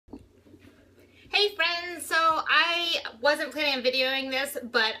Hey friends, so I wasn't planning on videoing this,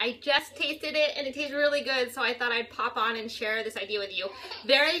 but I just tasted it and it tastes really good, so I thought I'd pop on and share this idea with you.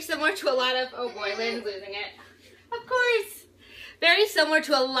 Very similar to a lot of, oh boy, Lynn's losing it. Of course. Very similar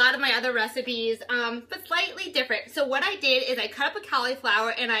to a lot of my other recipes, but slightly different. So what I did is I cut up a cauliflower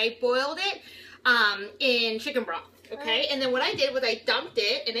and I boiled it in chicken broth, okay? And then what I did was I dumped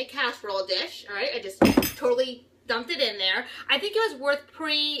it in a casserole dish, all right? I just totally dumped it in there. I think it was worth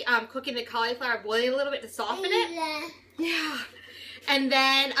cooking the cauliflower, boiling a little bit to soften it. Yeah. And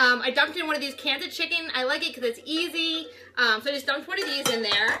then I dumped in one of these cans of chicken. I like it because it's easy. So I just dumped one of these in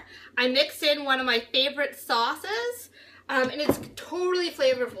there. I mixed in one of my favorite sauces. And it's totally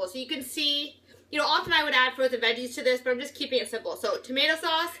flavorful. So you can see, you know, often I would add frozen veggies to this, but I'm just keeping it simple. So tomato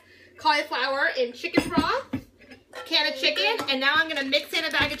sauce, cauliflower, and chicken broth, can of chicken, and now I'm gonna mix in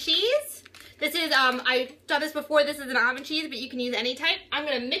a bag of cheese. This is, I've done this before, this is an almond cheese, but you can use any type. I'm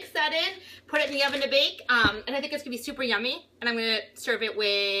gonna mix that in, put it in the oven to bake, and I think it's gonna be super yummy. And I'm gonna serve it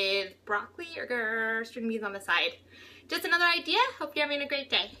with broccoli or string beans on the side. Just another idea. Hope you're having a great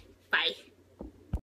day. Bye.